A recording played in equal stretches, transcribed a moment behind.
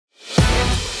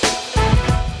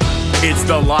It's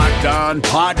the Locked On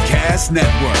Podcast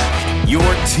Network, your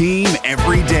team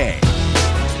every day.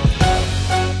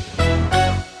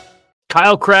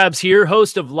 Kyle Krabs here,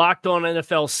 host of Locked On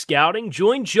NFL Scouting.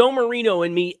 Join Joe Marino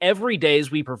and me every day as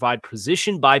we provide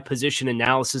position-by-position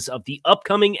analysis of the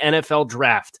upcoming NFL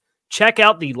Draft. Check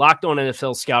out the Locked On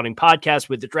NFL Scouting podcast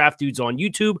with the Draft Dudes on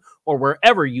YouTube or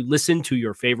wherever you listen to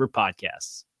your favorite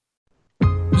podcasts.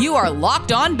 You are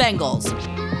Locked On Bengals,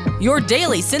 your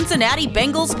daily Cincinnati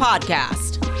Bengals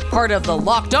podcast. Part of the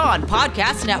Locked On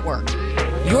Podcast Network,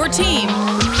 your team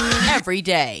every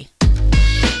day.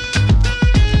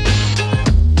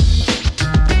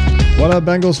 What up,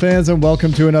 Bengals fans, and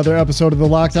welcome to another episode of the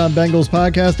Locked On Bengals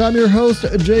podcast. I'm your host,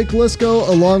 Jake Lisco,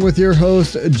 along with your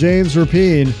host, James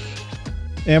Rapine.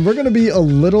 And we're going to be a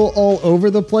little all over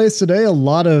the place today. A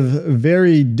lot of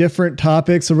very different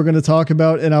topics that we're going to talk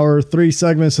about in our three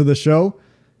segments of the show.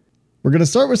 We're going to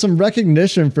start with some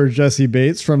recognition for Jessie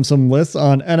Bates from some lists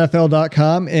on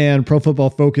NFL.com and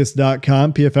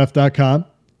ProFootballFocus.com, PFF.com.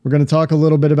 We're going to talk a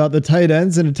little bit about the tight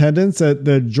ends in attendance at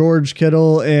the George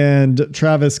Kittle and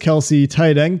Travis Kelce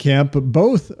tight end camp,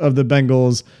 both of the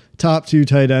Bengals' top two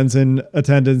tight ends in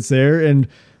attendance there, and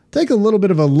take a little bit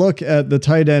of a look at the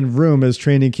tight end room as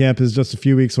training camp is just a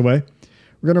few weeks away.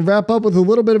 We're going to wrap up with a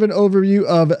little bit of an overview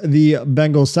of the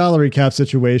Bengals salary cap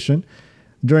situation.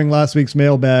 During last week's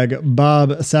mailbag,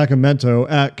 Bob Sacramento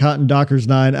at Cotton Dockers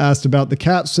 9 asked about the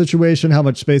cap situation, how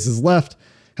much space is left,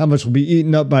 how much will be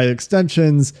eaten up by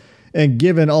extensions, and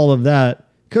given all of that,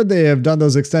 could they have done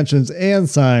those extensions and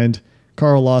signed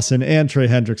Carl Lawson and Trey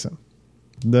Hendrickson?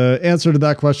 The answer to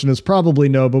that question is probably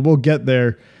no, but we'll get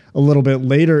there a little bit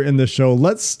later in the show.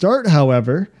 Let's start,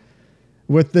 however,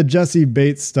 with the Jessie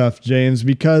Bates stuff, James,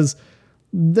 because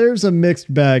there's a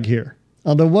mixed bag here.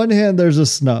 On the one hand, there's a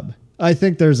snub. I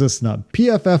think there's a snub.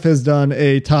 PFF has done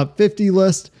a top 50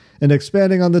 list, and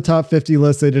expanding on the top 50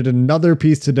 list, they did another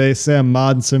piece today Sam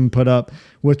Modson put up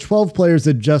with 12 players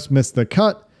that just missed the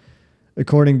cut.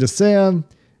 According to Sam,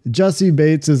 Jessie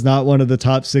Bates is not one of the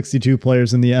top 62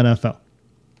 players in the NFL.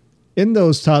 In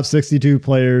those top 62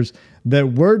 players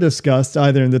that were discussed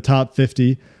either in the top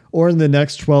 50 or in the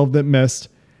next 12 that missed,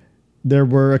 there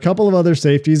were a couple of other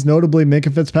safeties, notably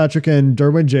Minkah Fitzpatrick and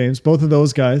Derwin James, both of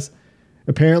those guys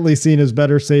apparently seen as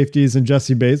better safeties than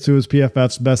Jessie Bates, who was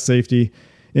PFF's best safety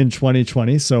in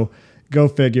 2020. So go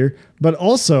figure. But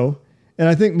also, and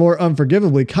I think more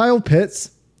unforgivably, Kyle Pitts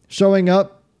showing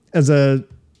up as a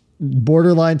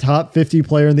borderline top 50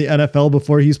 player in the NFL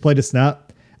before he's played a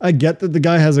snap. I get that the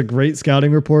guy has a great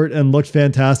scouting report and looked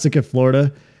fantastic at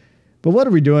Florida, but what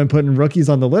are we doing putting rookies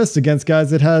on the list against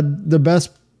guys that had the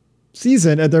best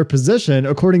season at their position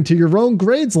according to your own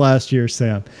grades last year,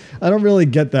 Sam? I don't really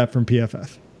get that from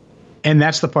PFF. And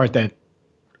that's the part that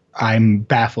I'm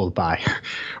baffled by,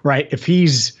 right? If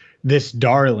he's this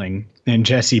darling in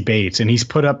Jessie Bates and he's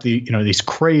put up these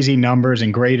crazy numbers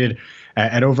and graded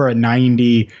at over a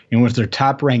 90 and was their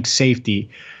top ranked safety,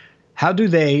 how do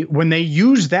they, when they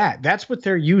use that's what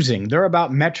they're using. They're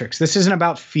about metrics. This isn't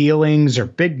about feelings or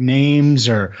big names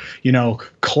or,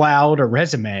 cloud or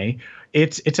resume.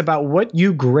 It's about what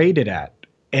you graded at.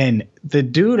 And the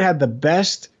dude had the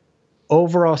best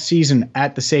overall season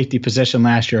at the safety position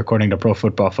last year, according to Pro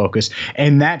Football Focus.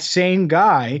 And that same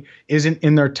guy isn't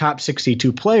in their top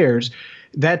 62 players.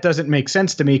 That doesn't make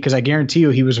sense to me because I guarantee you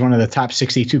he was one of the top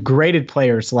 62 graded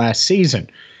players last season.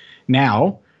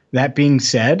 Now, that being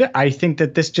said, I think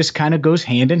that this just kind of goes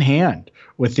hand in hand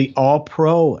with the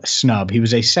All-Pro snub. He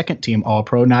was a second-team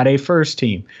All-Pro, not a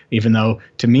first-team, even though,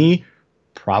 to me,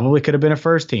 probably could have been a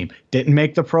first-team. Didn't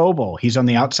make the Pro Bowl. He's on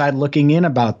the outside looking in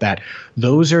about that.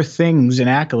 Those are things and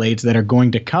accolades that are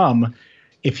going to come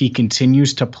if he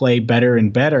continues to play better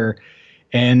and better.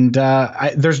 And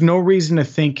there's no reason to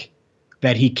think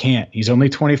that he can't. He's only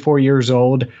 24 years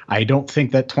old. I don't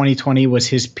think that 2020 was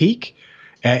his peak.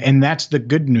 And that's the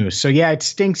good news. So, yeah, it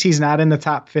stinks he's not in the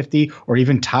top 50 or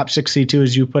even top 62,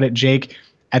 as you put it, Jake,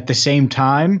 at the same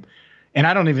time. And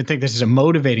I don't even think this is a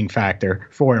motivating factor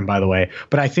for him, by the way.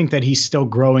 But I think that he's still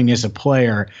growing as a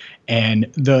player. And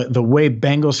the way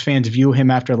Bengals fans view him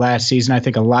after last season, I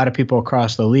think a lot of people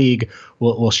across the league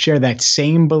will share that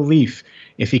same belief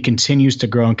if he continues to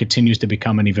grow and continues to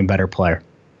become an even better player.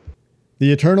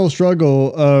 The eternal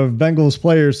struggle of Bengals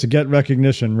players to get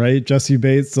recognition, right? Jessie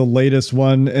Bates, the latest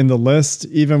one in the list,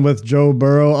 even with Joe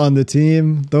Burrow on the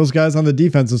team, those guys on the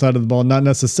defensive side of the ball, not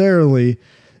necessarily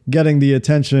getting the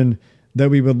attention that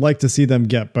we would like to see them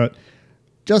get. But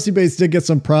Jessie Bates did get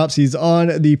some props. He's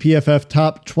on the PFF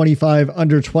top 25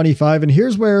 under 25. And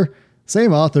here's where,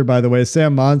 same author, by the way,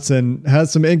 Sam Monson,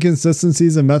 has some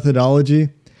inconsistencies in methodology,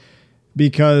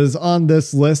 because on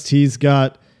this list, he's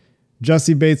got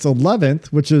Jessie Bates 11th,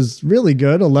 which is really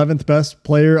good. 11th best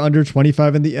player under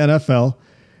 25 in the NFL.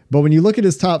 But when you look at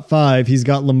his top 5, he's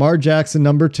got Lamar Jackson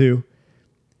number 2.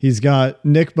 He's got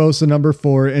Nick Bosa number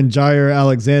 4 and Jair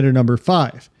Alexander number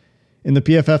 5. In the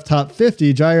PFF top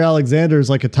 50, Jair Alexander is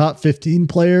like a top 15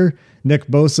 player. Nick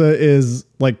Bosa is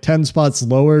like 10 spots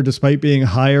lower despite being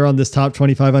higher on this top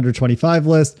 25 under 25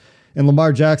 list. And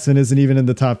Lamar Jackson isn't even in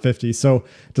the top 50. So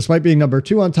despite being number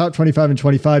 2 on top 25 and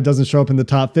 25, doesn't show up in the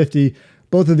top 50.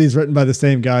 Both of these written by the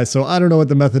same guy. So I don't know what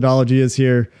the methodology is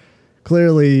here.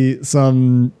 Clearly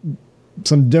some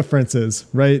differences,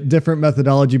 right? Different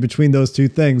methodology between those two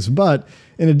things. But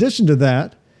in addition to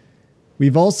that,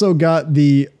 we've also got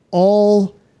the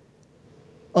all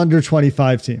under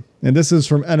 25 team. And this is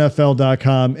from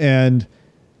NFL.com. And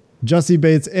Jessie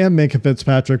Bates and Minkah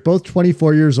Fitzpatrick, both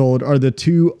 24 years old, are the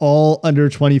 2 all under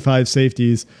 25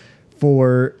 safeties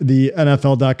for the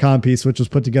NFL.com piece, which was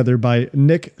put together by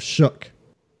Nick Shook.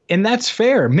 And that's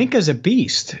fair. Minkah's a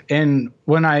beast. And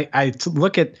when I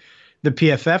look at the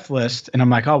PFF list and I'm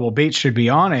like, oh, well, Bates should be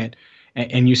on it.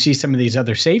 And you see some of these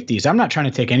other safeties. I'm not trying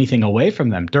to take anything away from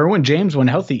them. Derwin James, when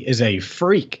healthy, is a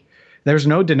freak. There's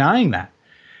no denying that.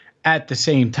 At the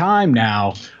same time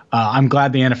now, I'm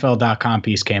glad the NFL.com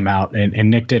piece came out and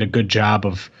Nick did a good job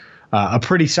of a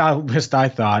pretty solid list, I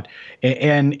thought.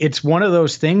 And it's one of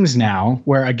those things now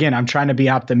where, again, I'm trying to be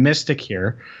optimistic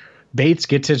here. Bates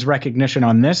gets his recognition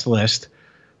on this list,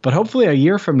 but hopefully a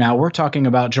year from now, we're talking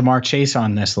about Jamar Chase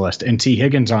on this list and T.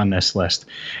 Higgins on this list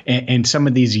and some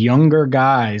of these younger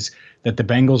guys that the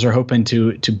Bengals are hoping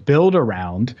to build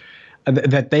around,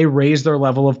 that they raise their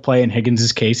level of play in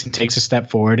Higgins' case and takes a step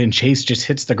forward, and Chase just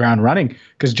hits the ground running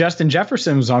because Justin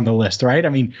Jefferson was on the list, right? I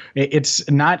mean, it's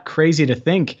not crazy to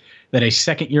think that a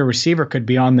second-year receiver could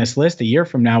be on this list a year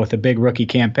from now with a big rookie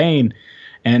campaign.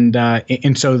 And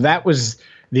so that was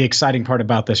the exciting part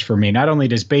about this for me. Not only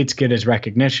does Bates get his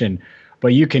recognition,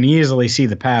 but you can easily see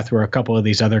the path where a couple of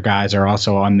these other guys are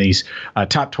also on these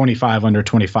top 25 under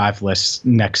 25 lists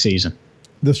next season.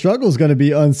 The struggle is going to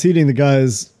be unseating the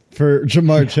guys for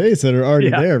Jamar Chase that are already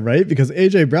there, right? Because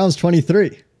A.J. Brown's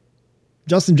 23.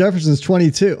 Justin Jefferson's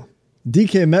 22.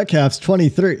 DK Metcalf's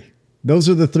 23. Those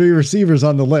are the 3 receivers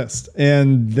on the list.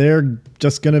 And they're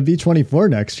just going to be 24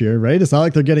 next year, right? It's not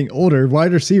like they're getting older.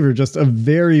 Wide receiver, just a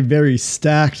very, very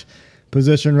stacked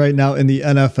position right now in the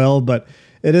NFL. But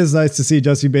it is nice to see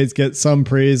Jessie Bates get some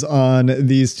praise on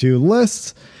these 2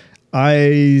 lists.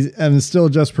 I am still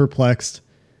just perplexed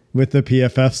with the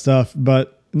PFF stuff,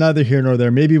 but neither here nor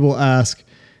there. Maybe we'll ask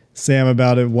Sam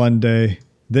about it one day.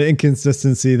 The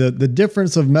inconsistency, the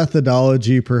difference of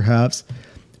methodology, perhaps,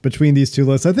 between these 2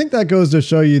 lists. I think that goes to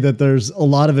show you that there's a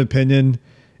lot of opinion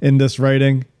in this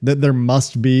writing, that there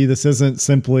must be. This isn't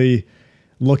simply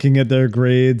looking at their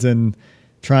grades and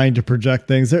trying to project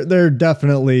things. They're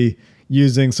definitely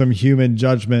using some human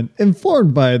judgment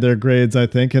informed by their grades, I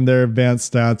think, and their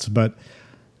advanced stats. But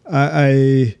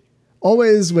I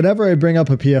always, whenever I bring up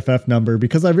a PFF number,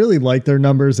 because I really like their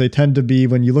numbers, they tend to be,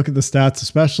 when you look at the stats,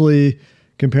 especially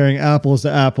comparing apples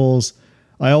to apples,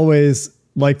 I always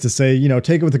like to say,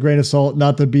 take it with a grain of salt,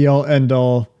 not the be all end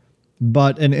all,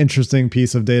 but an interesting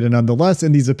piece of data nonetheless.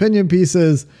 In these opinion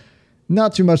pieces,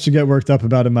 not too much to get worked up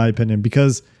about, in my opinion,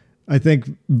 because I think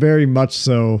very much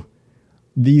so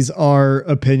these are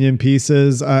opinion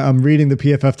pieces. I'm reading the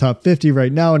PFF top 50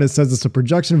 right now, and it says it's a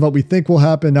projection of what we think will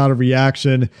happen, not a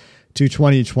reaction to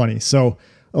 2020. So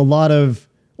a lot of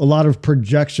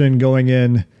projection going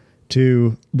in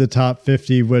to the top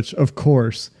 50, which of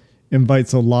course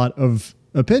invites a lot of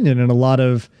opinion and a lot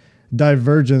of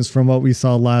divergence from what we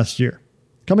saw last year.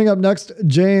 Coming up next,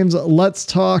 James, let's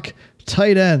talk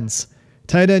tight ends.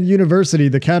 Tight End University,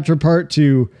 the counterpart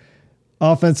to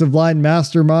offensive line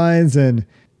masterminds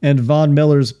and Von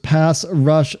Miller's pass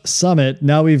rush summit.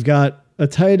 Now we've got a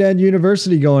tight end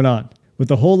university going on with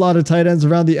a whole lot of tight ends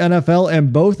around the NFL,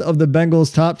 and both of the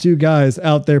Bengals' top 2 guys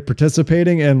out there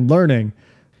participating and learning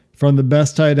from the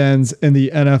best tight ends in the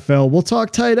NFL. We'll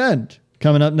talk tight end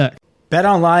coming up next.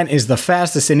 BetOnline is the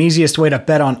fastest and easiest way to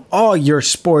bet on all your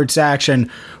sports action,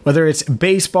 whether it's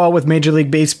baseball with Major League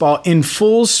Baseball in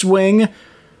full swing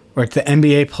or it's the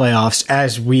NBA playoffs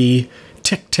as we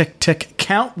tick, tick, tick,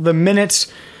 count the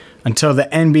minutes until the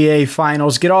NBA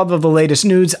Finals. Get all of the latest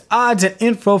news, odds, and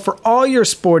info for all your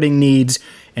sporting needs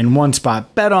in one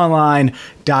spot,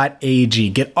 betonline.ag.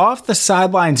 Get off the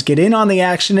sidelines, get in on the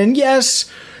action, and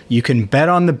yes, you can bet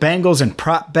on the Bengals and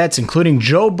prop bets, including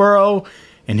Joe Burrow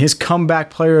in his Comeback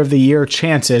Player of the Year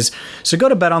chances. So go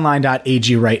to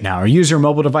betonline.ag right now or use your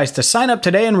mobile device to sign up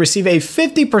today and receive a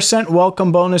 50%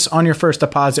 welcome bonus on your first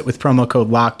deposit with promo code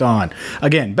LOCKEDON.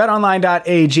 Again,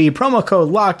 betonline.ag, promo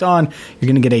code LOCKEDON. You're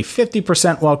going to get a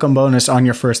 50% welcome bonus on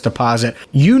your first deposit.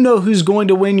 You know who's going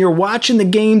to win. You're watching the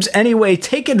games anyway.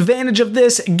 Take advantage of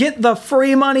this. Get the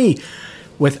free money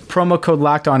with promo code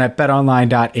LOCKEDON at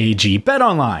betonline.ag.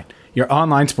 BetOnline, your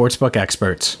online sportsbook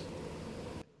experts.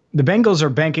 The Bengals are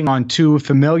banking on two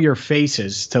familiar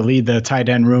faces to lead the tight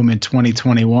end room in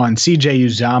 2021. CJ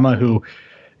Uzomah, who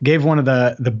gave one of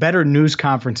the better news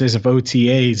conferences of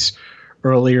OTAs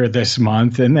earlier this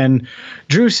month, and then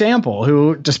Drew Sample,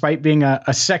 who, despite being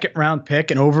a second-round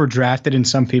pick and overdrafted in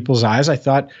some people's eyes, I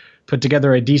thought put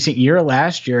together a decent year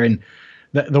last year. And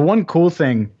the one cool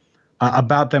thing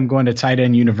about them going to tight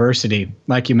end university,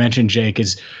 like you mentioned, Jake,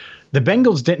 is the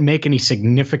Bengals didn't make any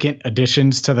significant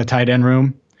additions to the tight end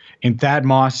room. And Thad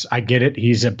Moss, I get it.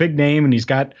 He's a big name, and he's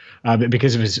got,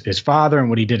 because of his father and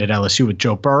what he did at LSU with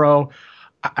Joe Burrow,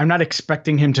 I'm not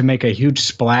expecting him to make a huge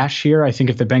splash here. I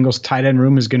think if the Bengals tight end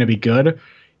room is going to be good,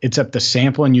 it's up to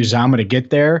Sample and Uzomah to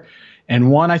get there. And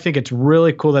one, I think it's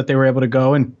really cool that they were able to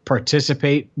go and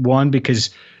participate. One, because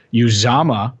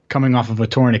Uzomah, coming off of a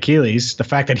torn Achilles, the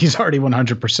fact that he's already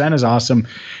 100% is awesome.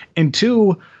 And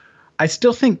two, I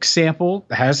still think Sample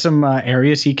has some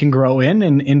areas he can grow in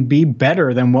and be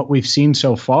better than what we've seen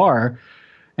so far.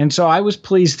 And so I was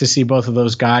pleased to see both of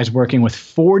those guys working with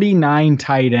 49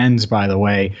 tight ends, by the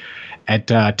way, at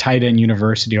Tight End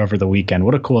University over the weekend.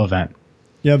 What a cool event.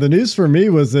 Yeah, the news for me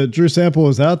was that Drew Sample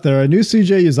was out there. I knew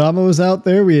CJ Uzomah was out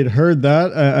there. We had heard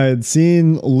that. I had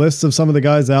seen lists of some of the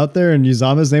guys out there, and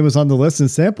Uzomah's name was on the list,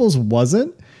 and Sample's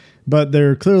wasn't. But there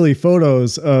are clearly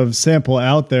photos of Sample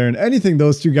out there, and anything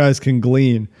those two guys can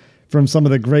glean from some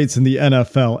of the greats in the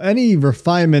NFL, any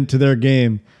refinement to their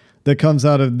game that comes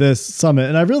out of this summit.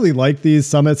 And I really like these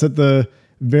summits that the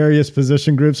various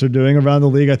position groups are doing around the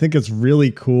league. I think it's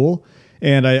really cool,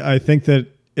 and I think that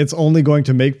it's only going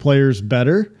to make players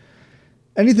better.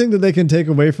 Anything that they can take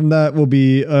away from that will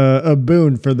be a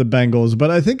boon for the Bengals. But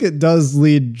I think it does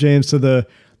lead, James, to the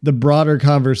broader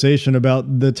conversation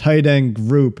about the tight end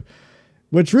group,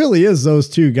 which really is those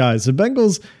two guys. The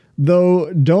Bengals,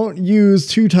 though, don't use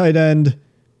two tight end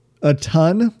a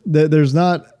ton. There's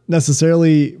not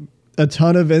necessarily a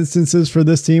ton of instances for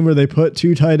this team where they put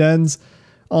two tight ends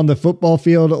on the football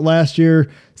field. Last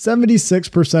year,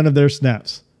 76% of their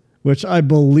snaps, which I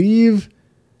believe,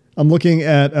 I'm looking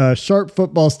at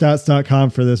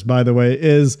sharpfootballstats.com for this, by the way,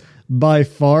 is by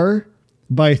far,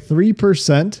 by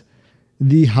 3%,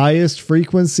 the highest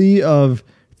frequency of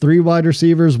 3 wide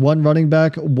receivers, 1 running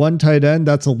back, 1 tight end.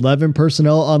 That's 11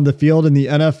 personnel on the field in the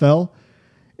NFL.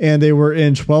 And they were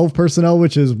in 12 personnel,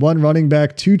 which is 1 running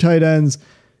back, 2 tight ends,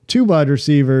 2 wide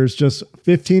receivers, just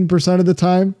 15% of the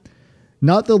time.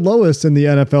 Not the lowest in the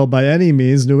NFL by any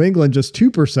means. New England, just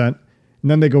 2%. And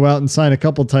then they go out and sign a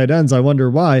couple tight ends. I wonder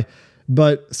why.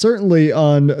 But certainly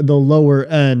on the lower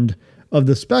end of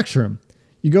the spectrum.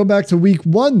 You go back to week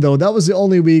 1, though. That was the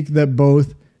only week that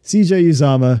both CJ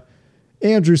Uzomah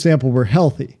and Drew Sample were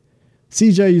healthy.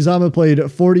 CJ Uzomah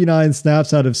played 49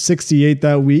 snaps out of 68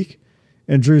 that week,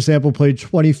 and Drew Sample played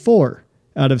 24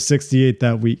 out of 68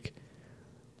 that week.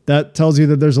 That tells you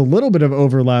that there's a little bit of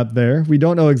overlap there. We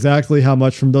don't know exactly how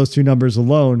much from those two numbers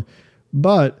alone,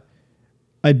 but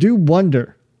I do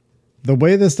wonder, the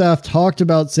way the staff talked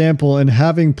about Sample and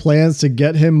having plans to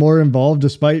get him more involved,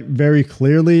 despite very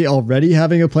clearly already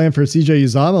having a plan for CJ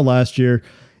Uzomah last year,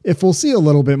 if we'll see a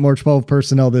little bit more 12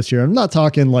 personnel this year. I'm not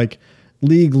talking like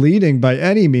league leading by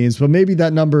any means, but maybe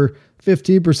that number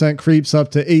 15% creeps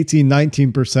up to 18,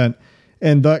 19%.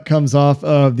 And that comes off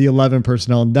of the 11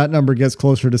 personnel. And that number gets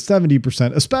closer to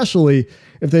 70%, especially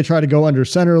if they try to go under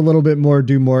center a little bit more,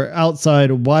 do more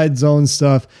outside wide zone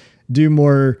stuff, do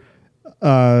more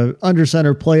under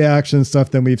center play action stuff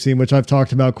than we've seen, which I've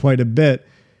talked about quite a bit.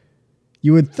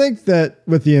 You would think that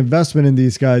with the investment in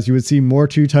these guys, you would see more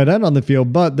 2 tight end on the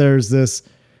field, but there's this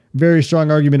very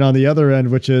strong argument on the other end,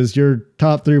 which is your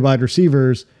top 3 wide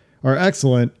receivers are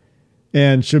excellent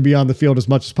and should be on the field as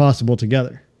much as possible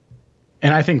together.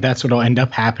 And I think that's what will end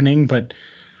up happening. But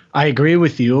I agree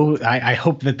with you. I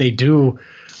hope that they do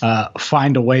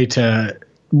find a way to,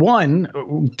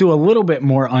 one, do a little bit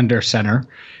more under center,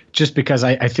 just because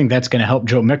I think that's going to help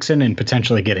Joe Mixon and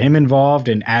potentially get him involved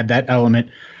and add that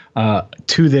element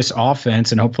to this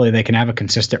offense. And hopefully they can have a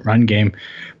consistent run game.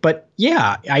 But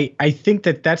yeah, I think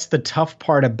that's the tough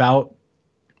part about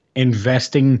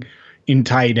investing in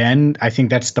tight end. I think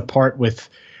that's the part with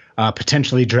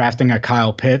potentially drafting a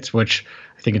Kyle Pitts, which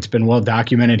I think it's been well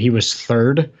documented. He was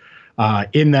 3rd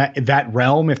in that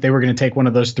realm. If they were going to take one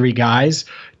of those three guys,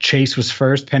 Chase was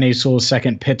first, Penei Sewell was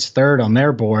second, Pitts third on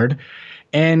their board.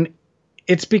 And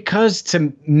it's because,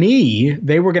 to me,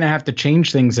 they were going to have to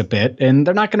change things a bit, and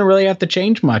they're not going to really have to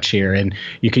change much here. And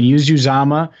you can use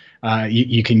Uzama,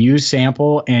 you can use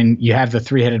Sample, and you have the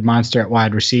three-headed monster at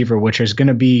wide receiver, which is going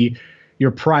to be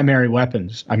your primary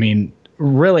weapons. I mean,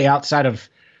 really, outside of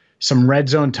some red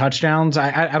zone touchdowns,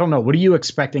 I don't know. What are you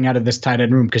expecting out of this tight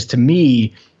end room? Because to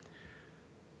me,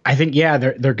 I think, yeah,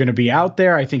 they're going to be out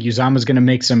there. I think Uzama's going to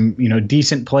make some,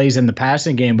 decent plays in the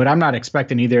passing game, but I'm not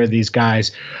expecting either of these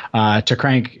guys to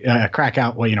crack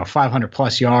out, 500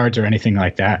 plus yards or anything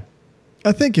like that.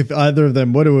 I think if either of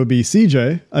them would, it would be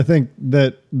CJ. I think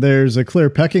that there's a clear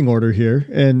pecking order here,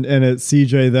 and it's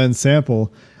CJ then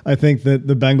Sample. I think that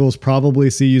the Bengals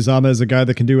probably see Uzama as a guy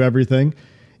that can do everything,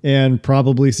 and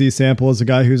probably see Sample as a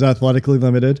guy who's athletically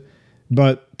limited,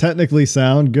 but technically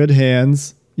sound, good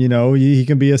hands. He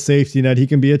can be a safety net. He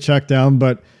can be a check down,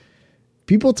 but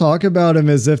people talk about him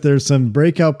as if there's some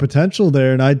breakout potential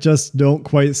there. And I just don't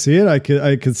quite see it. I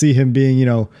could see him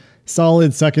being,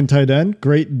 solid second tight end,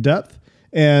 great depth.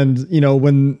 And,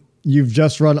 when you've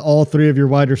just run all three of your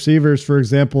wide receivers, for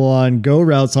example, on go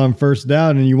routes on first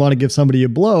down, and you want to give somebody a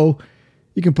blow,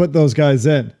 you can put those guys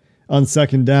in on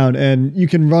second down, and you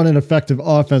can run an effective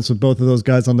offense with both of those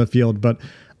guys on the field. But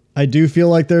I do feel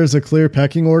like there's a clear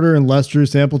pecking order unless Drew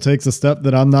Sample takes a step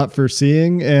that I'm not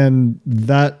foreseeing, and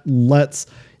that lets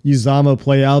Uzama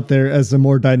play out there as the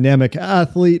more dynamic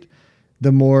athlete,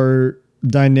 the more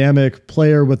dynamic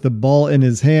player with the ball in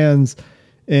his hands,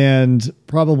 and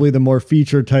probably the more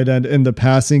featured tight end in the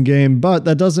passing game. But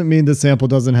that doesn't mean that Sample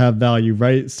doesn't have value,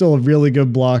 right? Still a really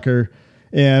good blocker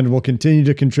and will continue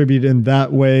to contribute in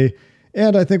that way.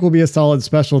 And I think will be a solid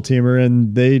special teamer,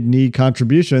 and they need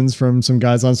contributions from some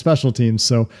guys on special teams.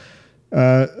 So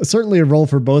certainly a role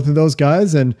for both of those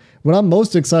guys. And what I'm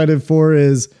most excited for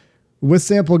is with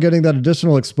Sample getting that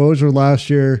additional exposure last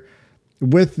year,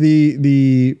 with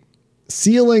the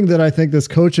ceiling that I think this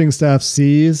coaching staff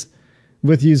sees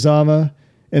with Uzama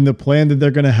and the plan that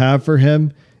they're going to have for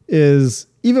him is,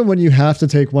 even when you have to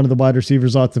take one of the wide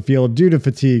receivers off the field due to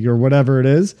fatigue or whatever it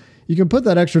is, you can put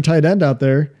that extra tight end out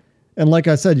there. And like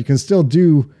I said, you can still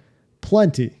do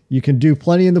plenty. You can do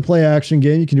plenty in the play action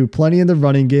game. You can do plenty in the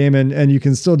running game, and you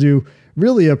can still do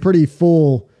really a pretty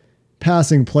full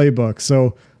passing playbook.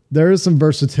 So there is some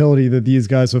versatility that these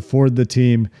guys afford the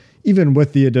team, even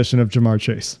with the addition of Jamar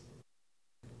Chase.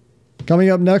 Coming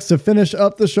up next to finish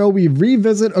up the show, we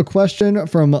revisit a question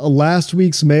from last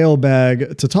week's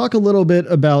mailbag to talk a little bit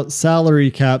about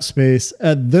salary cap space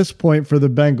at this point for the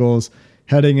Bengals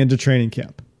heading into training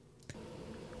camp.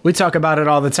 We talk about it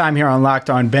all the time here on Locked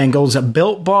On Bengals.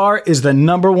 Built Bar is the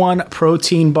 #1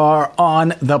 protein bar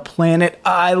on the planet.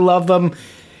 I love them,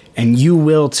 and you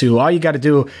will too. All you got to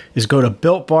do is go to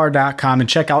BuiltBar.com and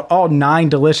check out all 9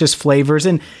 delicious flavors.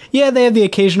 And yeah, they have the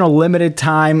occasional limited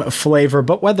time flavor,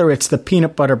 but whether it's the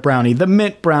peanut butter brownie, the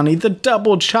mint brownie, the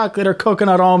double chocolate or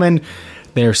coconut almond,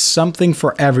 there's something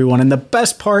for everyone. And the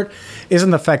best part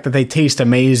isn't the fact that they taste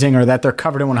amazing or that they're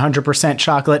covered in 100%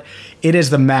 chocolate. It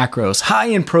is the macros. High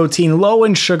in protein, low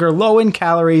in sugar, low in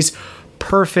calories.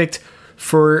 Perfect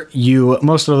for you.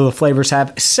 Most of the flavors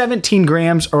have 17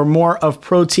 grams or more of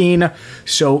protein.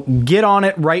 So get on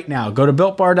it right now. Go to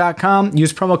BuiltBar.com.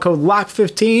 Use promo code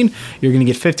LOCK15. You're going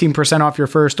to get 15% off your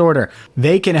first order.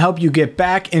 They can help you get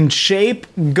back in shape.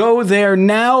 Go there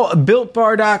now.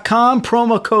 BuiltBar.com.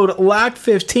 Promo code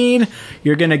LOCK15.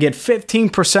 You're going to get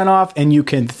 15% off, and you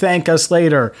can thank us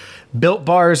later. Built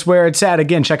Bar is where it's at.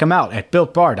 Again, check them out at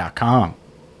BuiltBar.com.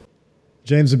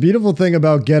 James, the beautiful thing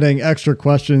about getting extra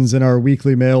questions in our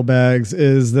weekly mailbags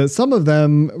is that some of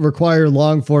them require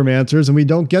long form answers and we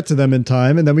don't get to them in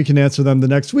time, and then we can answer them the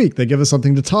next week. They give us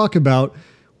something to talk about.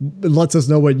 It lets us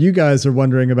know what you guys are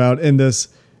wondering about in this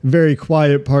very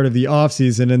quiet part of the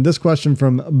offseason. And this question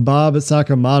from Bob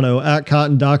Sacamano at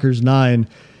Cotton Dockers 9.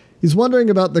 He's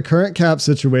wondering about the current cap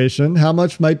situation, how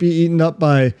much might be eaten up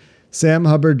by Sam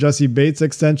Hubbard, Jessie Bates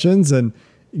extensions, and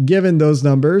given those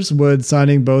numbers, would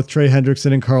signing both Trey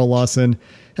Hendrickson and Carl Lawson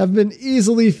have been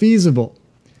easily feasible?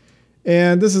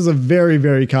 And this is a very,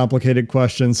 very complicated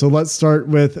question. So let's start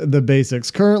with the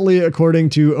basics. Currently,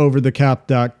 according to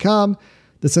overthecap.com,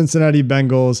 the Cincinnati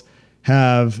Bengals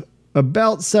have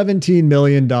about $17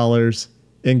 million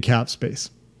in cap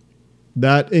space.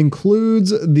 That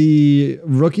includes the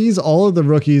rookies, all of the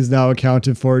rookies now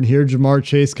accounted for. And here, Jamar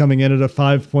Chase coming in at a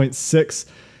 $5.6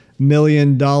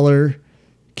 million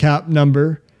cap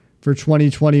number for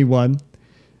 2021.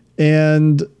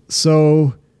 And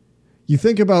so, you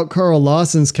think about Carl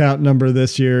Lawson's cap number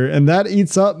this year, and that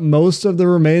eats up most of the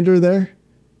remainder there.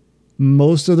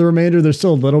 Most of the remainder. There's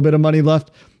still a little bit of money left.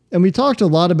 And we talked a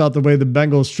lot about the way the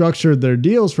Bengals structured their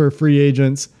deals for free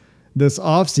agents this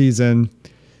offseason.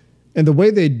 And the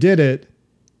way they did it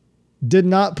did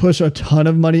not push a ton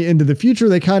of money into the future.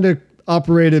 They kind of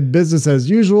operated business as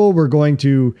usual. We're going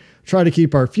to try to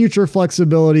keep our future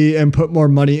flexibility and put more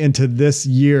money into this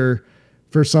year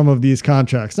for some of these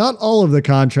contracts. Not all of the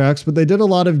contracts, but they did a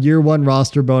lot of year one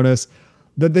roster bonus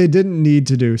that they didn't need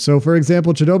to do. So for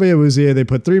example, Chidobe Awuzie, they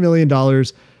put $3 million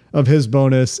of his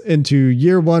bonus into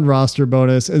year one roster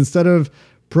bonus instead of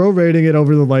prorating it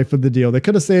over the life of the deal. They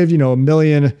could have saved, $1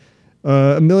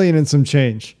 million and some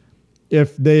change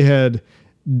if they had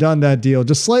done that deal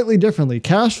just slightly differently.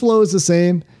 Cash flow is the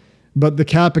same, but the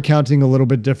cap accounting a little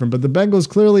bit different. But the Bengals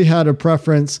clearly had a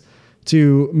preference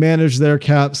to manage their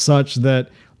cap such that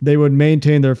they would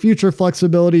maintain their future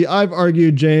flexibility. I've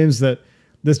argued, James, that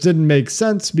this didn't make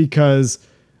sense because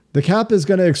the cap is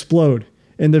going to explode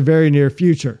in the very near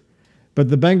future. But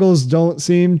the Bengals don't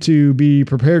seem to be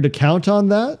prepared to count on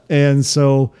that. And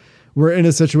so we're in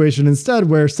a situation instead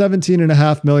where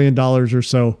 $17.5 million or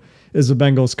so is the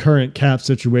Bengals' current cap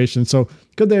situation. So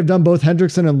could they have done both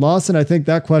Hendrickson and Lawson? I think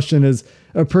that question is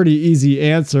a pretty easy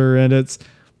answer, and it's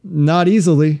not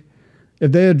easily.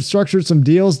 If they had structured some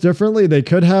deals differently, they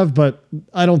could have, but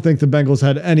I don't think the Bengals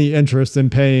had any interest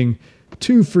in paying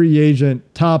two free agent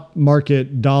top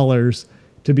market dollars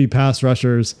to be pass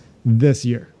rushers this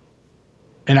year.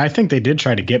 And I think they did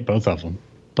try to get both of them,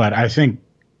 but I think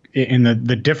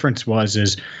the difference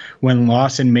is when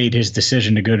Lawson made his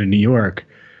decision to go to New York,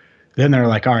 then they're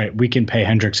like, all right, we can pay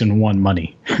Hendrickson one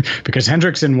money because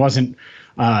Hendrickson wasn't,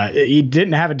 he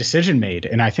didn't have a decision made.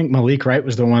 And I think Malik Wright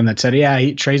was the one that said,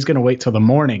 yeah, Trey's going to wait till the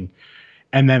morning.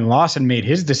 And then Lawson made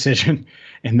his decision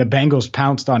and the Bengals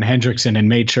pounced on Hendrickson and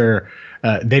made sure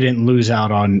they didn't lose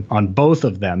out on both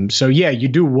of them. So yeah, you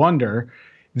do wonder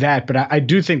that, but I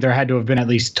do think there had to have been at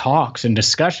least talks and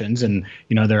discussions. And,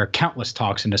 there are countless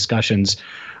talks and discussions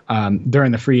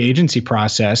during the free agency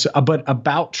process, but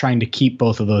about trying to keep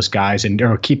both of those guys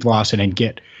or keep Lawson and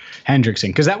get Hendrickson,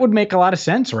 because that would make a lot of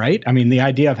sense, right? I mean, the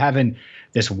idea of having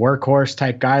this workhorse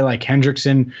type guy like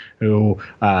Hendrickson, who,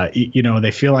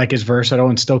 they feel like is versatile,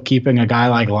 and still keeping a guy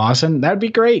like Lawson, that'd be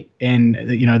great. And,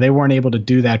 they weren't able to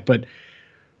do that. But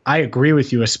I agree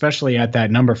with you, especially at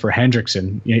that number for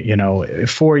Hendrickson.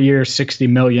 4 years, $60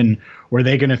 million. Were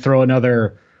they going to throw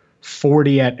another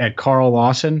 40 at Carl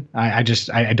Lawson? I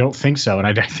don't think so. And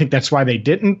I think that's why they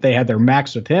didn't. They had their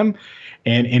max with him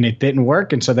and it didn't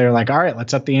work. And so they're like, all right,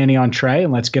 let's up the ante on Trey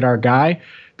and let's get our guy,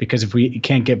 because if we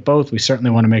can't get both, we certainly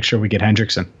want to make sure we get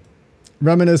Hendrickson.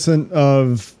 Reminiscent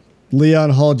of Leon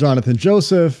Hall, Jonathan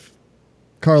Joseph,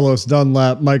 Carlos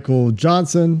Dunlap, Michael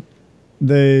Johnson.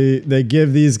 They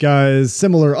give these guys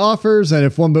similar offers, and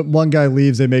if one guy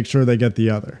leaves, they make sure they get the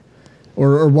other.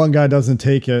 Or one guy doesn't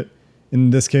take it.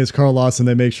 In this case, Carl Lawson,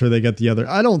 they make sure they get the other.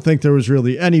 I don't think there was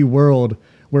really any world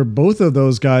where both of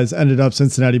those guys ended up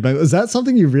Cincinnati Bengals. Is that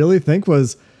something you really think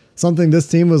was something this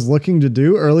team was looking to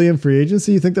do early in free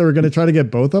agency? You think they were going to try to get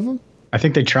both of them? I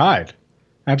think they tried.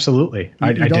 Absolutely.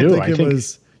 I do.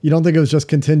 You don't think it was just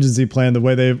contingency plan the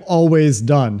way they've always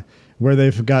done, where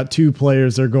they've got two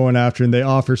players they're going after and they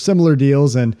offer similar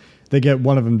deals and they get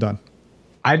one of them done?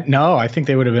 I think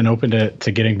they would have been open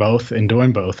to getting both and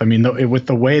doing both. I mean, with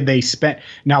the way they spent.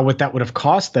 Now, what that would have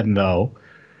cost them, though,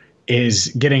 is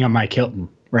getting a Mike Hilton,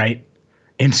 right?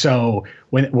 And so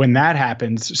when that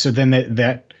happens, so then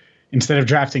that instead of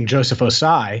drafting Joseph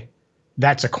Osai,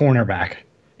 that's a cornerback.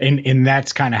 And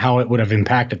that's kind of how it would have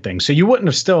impacted things. So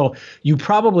you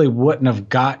probably wouldn't have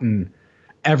gotten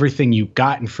everything you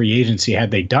got in free agency had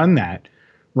they done that.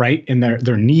 Right. And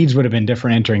their needs would have been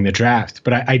different entering the draft.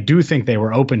 But I do think they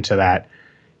were open to that.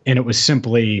 And it was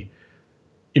simply,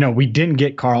 we didn't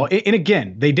get Carl. And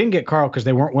again, they didn't get Carl because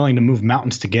they weren't willing to move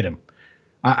mountains to get him.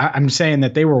 I'm saying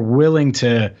that they were willing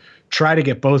to try to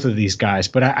get both of these guys.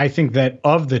 But I think that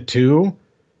of the two,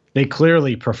 they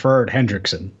clearly preferred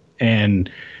Hendrickson.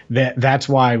 And that's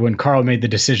why when Carl made the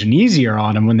decision easier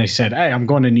on him, when they said, hey, I'm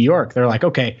going to New York, they're like,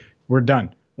 okay, we're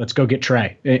done. Let's go get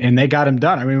Trey. And they got him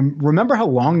done. I mean, remember how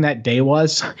long that day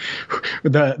was?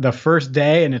 the first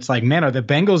day, and it's like, man, are the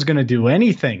Bengals going to do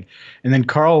anything? And then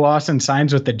Carl Lawson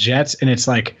signs with the Jets, and it's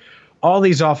like all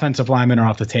these offensive linemen are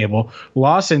off the table.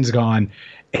 Lawson's gone,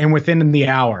 and within the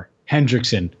hour,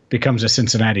 Hendrickson becomes a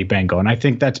Cincinnati Bengal. And I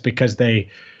think that's because they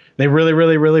really,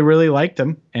 really, really, really liked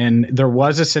him. And there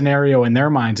was a scenario in their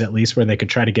minds, at least, where they could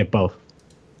try to get both.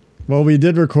 Well, we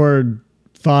did record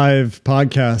 5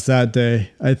 podcasts that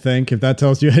day, I think, if that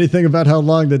tells you anything about how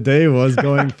long the day was,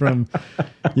 going from,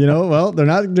 well, they're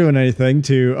not doing anything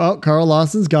to, Carl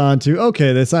Lawson's gone to,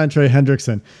 okay, they signed Trey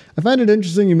Hendrickson. I find it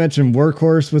interesting you mentioned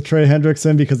workhorse with Trey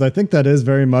Hendrickson, because I think that is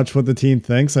very much what the team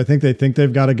thinks. I think they think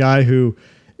they've got a guy who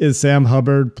is Sam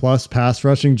Hubbard plus pass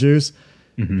rushing juice.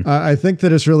 Mm-hmm. I think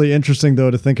that it's really interesting,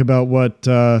 though, to think about what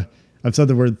I've said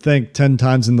the word think 10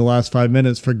 times in the last 5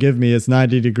 minutes. Forgive me. It's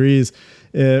 90 degrees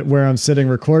where I'm sitting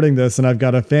recording this, and I've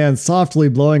got a fan softly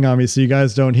blowing on me so you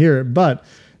guys don't hear it. But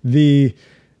the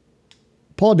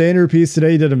Paul Dehner piece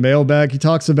today, he did a mailbag. He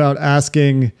talks about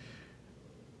asking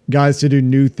guys to do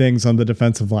new things on the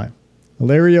defensive line.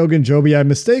 Larry Ogunjobi, I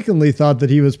mistakenly thought that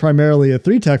he was primarily a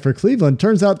 3-tech for Cleveland.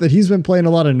 Turns out that he's been playing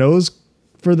a lot of nose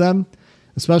for them,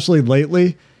 especially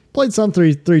lately. Played some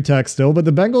 3-tech still, but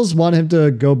the Bengals want him to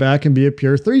go back and be a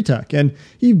pure 3-tech. And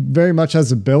he very much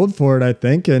has a build for it, I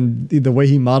think. And the way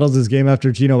he models his game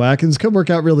after Geno Atkins could work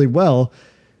out really well,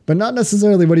 but not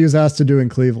necessarily what he was asked to do in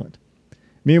Cleveland.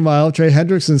 Meanwhile, Trey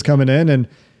Hendrickson's coming in, and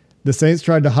the Saints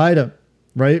tried to hide him,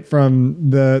 right, from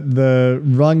the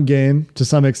run game to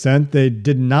some extent. They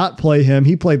did not play him.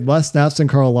 He played less snaps than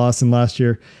Carl Lawson last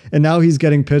year, and now he's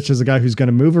getting pitched as a guy who's going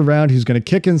to move around, who's going to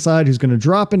kick inside, who's going to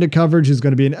drop into coverage, who's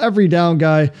going to be an every down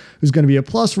guy, who's going to be a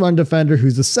plus run defender,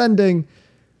 who's ascending,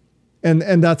 and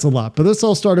that's a lot. But this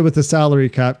all started with the salary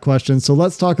cap question, so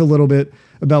let's talk a little bit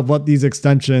about what these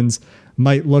extensions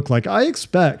might look like. I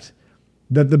expect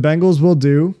that the Bengals will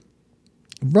do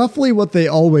roughly what they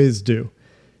always do.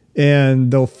 And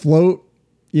they'll float,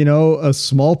 a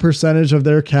small percentage of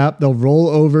their cap. They'll roll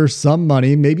over some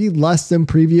money, maybe less than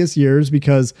previous years,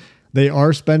 because they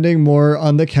are spending more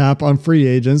on the cap on free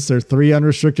agents. Their 3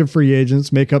 unrestricted free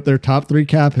agents make up their top 3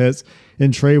 cap hits.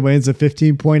 And Trey Waynes at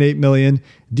 $15.8 million,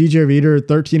 DJ Reader at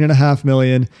 $13.5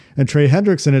 million, and Trey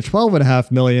Hendrickson at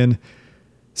 $12.5 million.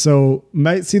 So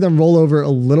might see them roll over a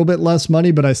little bit less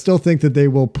money, but I still think that they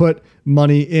will put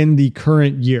money in the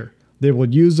current year. They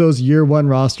will use those year 1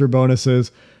 roster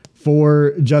bonuses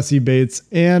for Jessie Bates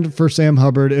and for Sam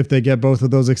Hubbard if they get both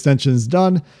of those extensions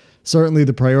done. Certainly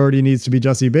the priority needs to be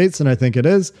Jessie Bates, and I think it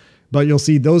is. But you'll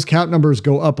see those cap numbers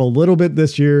go up a little bit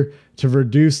this year to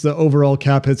reduce the overall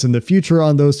cap hits in the future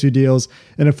on those 2 deals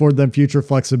and afford them future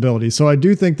flexibility. So I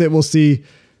do think that we'll see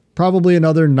probably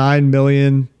another $9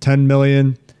 million, $10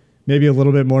 million, maybe a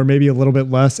little bit more, maybe a little bit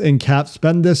less in cap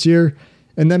spend this year.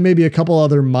 And then maybe a couple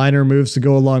other minor moves to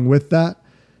go along with that.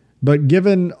 But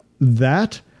given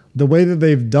that, the way that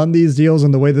they've done these deals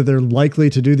and the way that they're likely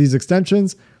to do these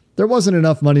extensions, there wasn't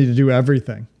enough money to do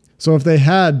everything. So if they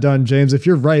had done, James, if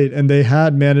you're right, and they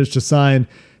had managed to sign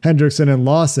Hendrickson and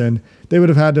Lawson, they would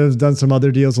have had to have done some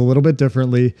other deals a little bit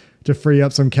differently to free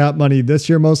up some cap money this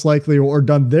year, most likely, or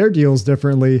done their deals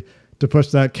differently to push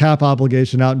that cap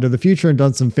obligation out into the future and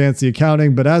done some fancy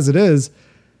accounting. But as it is,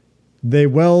 they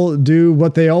will do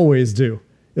what they always do,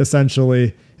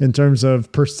 essentially, in terms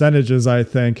of percentages, I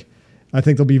think. I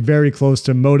think they'll be very close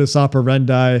to modus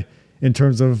operandi in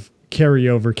terms of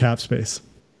carryover cap space.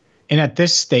 And at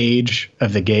this stage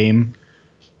of the game,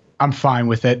 I'm fine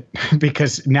with it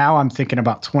because now I'm thinking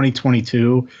about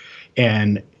 2022.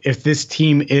 And if this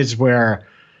team is where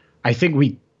I think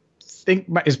we think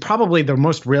is probably the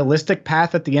most realistic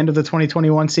path at the end of the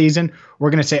 2021 season, we're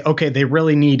going to say, okay, they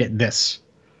really need this.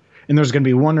 And there's going to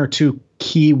be 1 or 2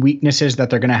 key weaknesses that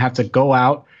they're going to have to go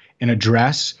out and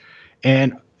address.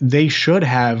 And they should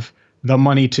have the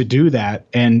money to do that.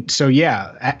 And so,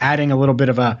 yeah, adding a little bit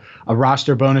of a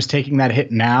roster bonus, taking that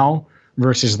hit now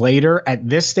versus later at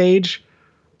this stage,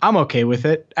 I'm okay with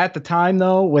it. At the time,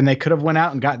 though, when they could have went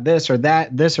out and got this or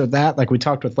that, like we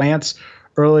talked with Lance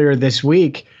earlier this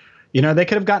week, they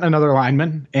could have gotten another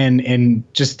lineman and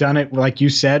just done it, like you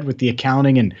said, with the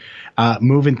accounting and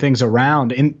moving things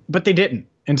around. But they didn't.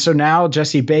 And so now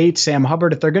Jessie Bates, Sam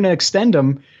Hubbard, if they're going to extend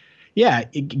them,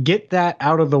 get that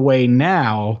out of the way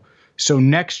now. So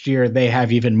next year they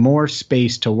have even more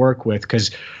space to work with. Because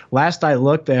last I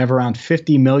looked, they have around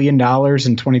 $50 million in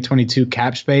 2022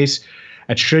 cap space.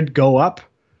 That should go up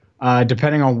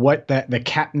depending on what the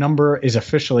cap number is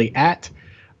officially at.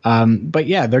 But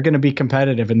yeah, they're going to be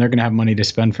competitive and they're going to have money to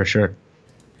spend for sure.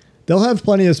 They'll have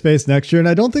plenty of space next year, and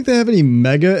I don't think they have any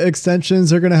mega extensions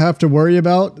they're going to have to worry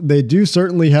about. They do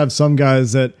certainly have some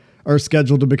guys that are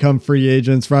scheduled to become free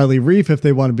agents. Riley Reif, if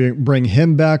they want to bring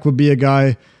him back, would be a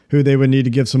guy who they would need to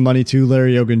give some money to.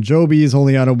 Larry Ogunjobi is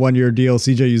only on a 1-year deal.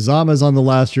 CJ Uzomah is on the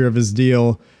last year of his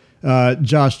deal.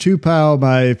 Josh Tupou,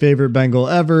 my favorite Bengal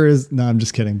ever, I'm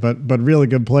just kidding, but really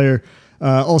good player.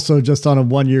 Also just on a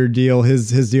 1-year deal,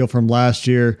 his deal from last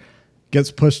year.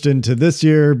 gets pushed into this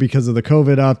year because of the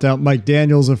COVID opt-out. Mike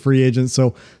Daniels, a free agent.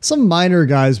 So some minor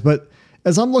guys, but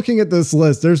as I'm looking at this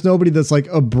list, there's nobody that's like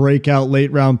a breakout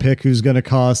late round pick who's going to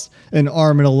cost an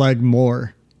arm and a leg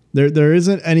more. There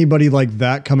isn't anybody like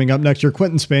that coming up next year.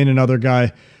 Quentin Spain, another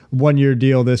guy, 1-year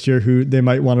deal this year who they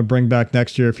might want to bring back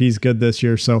next year if he's good this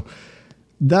year. So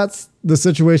that's the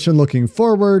situation looking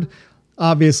forward.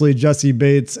 Obviously, Jessie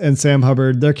Bates and Sam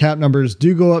Hubbard, their cap numbers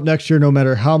do go up next year no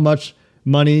matter how much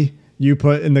money you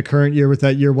put in the current year with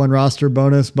that year one roster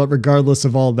bonus. But regardless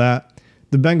of all that,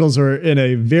 the Bengals are in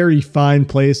a very fine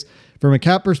place. From a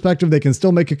cap perspective, they can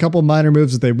still make a couple minor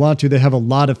moves if they want to. They have a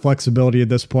lot of flexibility at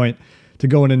this point to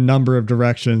go in a number of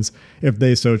directions if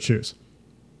they so choose.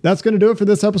 That's going to do it for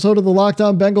this episode of the Locked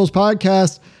On Bengals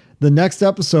podcast. The next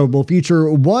episode will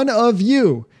feature one of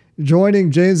you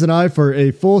joining James and I for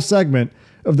a full segment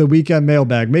of the weekend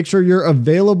mailbag. Make sure you're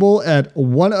available at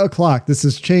 1 o'clock. This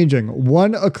is changing.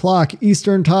 1 o'clock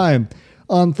Eastern time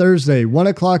on Thursday, 1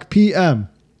 o'clock p.m.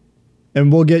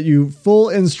 And we'll get you full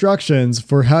instructions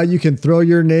for how you can throw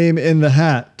your name in the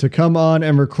hat to come on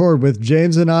and record with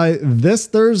James and I this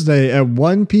Thursday at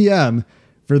 1 p.m.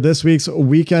 for this week's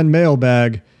weekend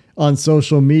mailbag on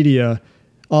social media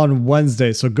on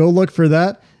Wednesday. So go look for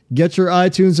that. Get your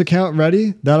iTunes account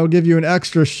ready. That'll give you an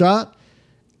extra shot.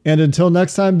 And until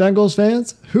next time, Bengals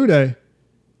fans, hooday,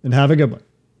 and have a good one.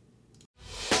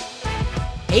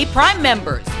 Hey, Prime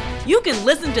members, you can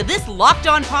listen to this Locked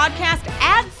On podcast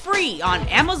ad-free on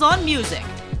Amazon Music.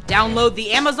 Download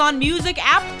the Amazon Music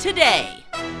app today.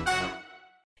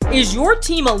 Is your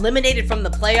team eliminated from the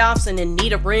playoffs and in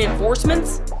need of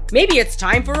reinforcements? Maybe it's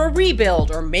time for a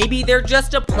rebuild, or maybe they're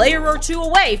just a player or two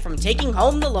away from taking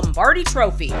home the Lombardi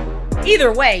Trophy.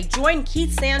 Either way, join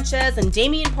Keith Sanchez and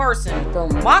Damian Parson for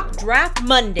Mock Draft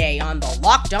Monday on the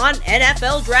Locked On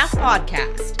NFL Draft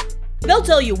Podcast. They'll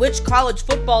tell you which college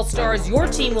football stars your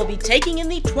team will be taking in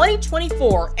the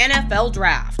 2024 NFL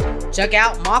Draft. Check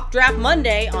out Mock Draft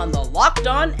Monday on the Locked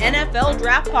On NFL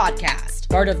Draft Podcast,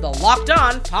 part of the Locked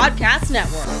On Podcast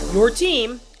Network. Your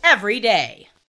team every day.